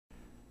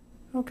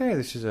Okay,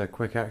 this is a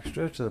quick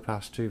extra to the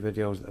past two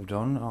videos that I've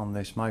done on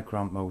this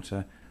microamp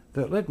motor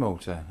that Lid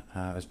Motor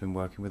has been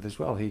working with as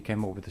well. He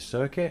came up with the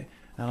circuit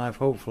and I've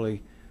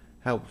hopefully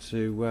helped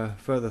to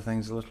further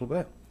things a little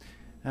bit.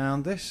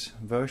 And this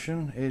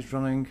version is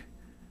running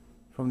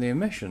from the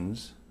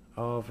emissions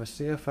of a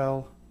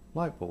CFL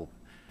light bulb.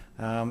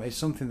 It's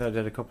something that I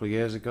did a couple of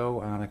years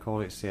ago and I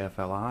call it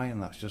CFLi,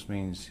 and that just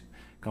means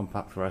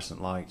compact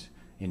fluorescent light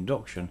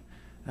induction,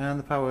 and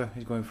the power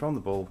is going from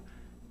the bulb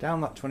down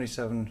that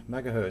 27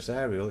 megahertz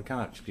aerial. It can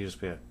actually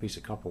just be a piece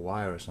of copper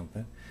wire or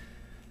something.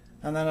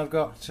 And then I've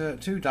got two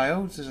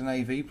diodes. There's an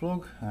AV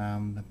plug,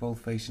 they're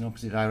both facing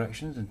opposite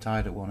directions and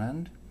tied at one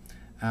end,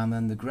 and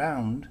then the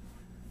ground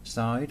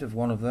side of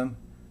one of them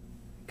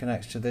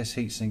connects to this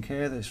heatsink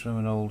here that's from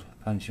an old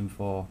Pentium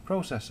 4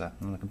 processor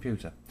on the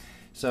computer.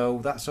 So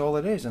that's all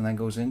it is, and then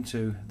goes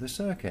into the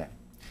circuit.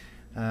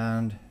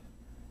 And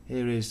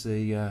here is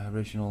the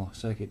original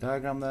circuit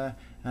diagram there,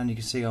 and you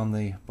can see on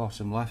the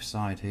bottom left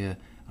side here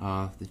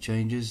are the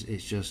changes.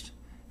 It's just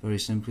very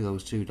simply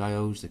those two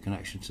diodes, the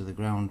connection to the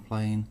ground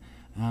plane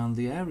and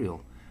the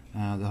aerial. The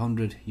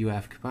 100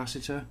 UF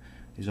capacitor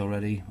is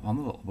already on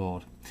the little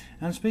board.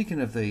 And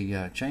speaking of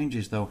the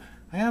changes though,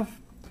 I have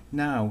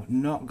now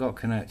not got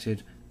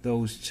connected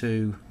those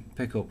two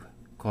pickup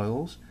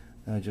coils.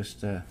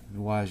 Just the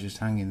wires just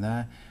hanging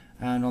there,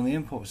 and on the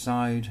input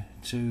side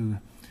to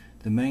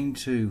the main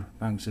two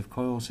banks of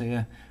coils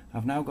here,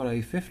 I've now got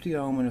a 50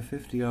 ohm and a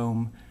 50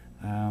 ohm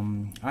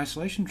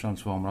isolation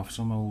transformer off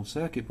some old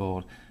circuit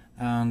board,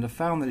 and I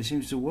found that it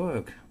seems to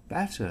work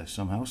better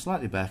somehow,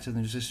 slightly better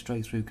than just a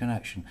straight through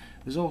connection.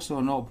 There's also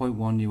a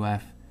 0.1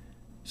 UF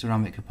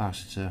ceramic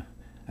capacitor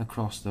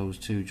across those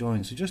two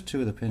joints, so just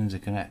two of the pins are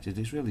connected.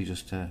 It's really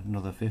just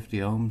another 50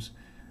 ohms,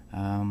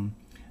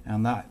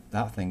 and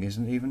that thing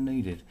isn't even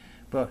needed.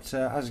 But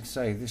as I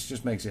say, this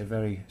just makes it a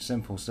very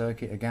simple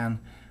circuit again,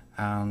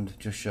 and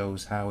just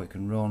shows how it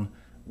can run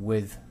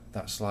with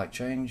that slight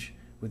change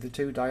with the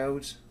two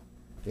diodes,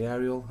 the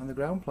aerial and the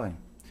ground plane.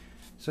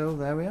 So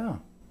there we are,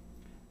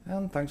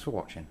 and thanks for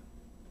watching.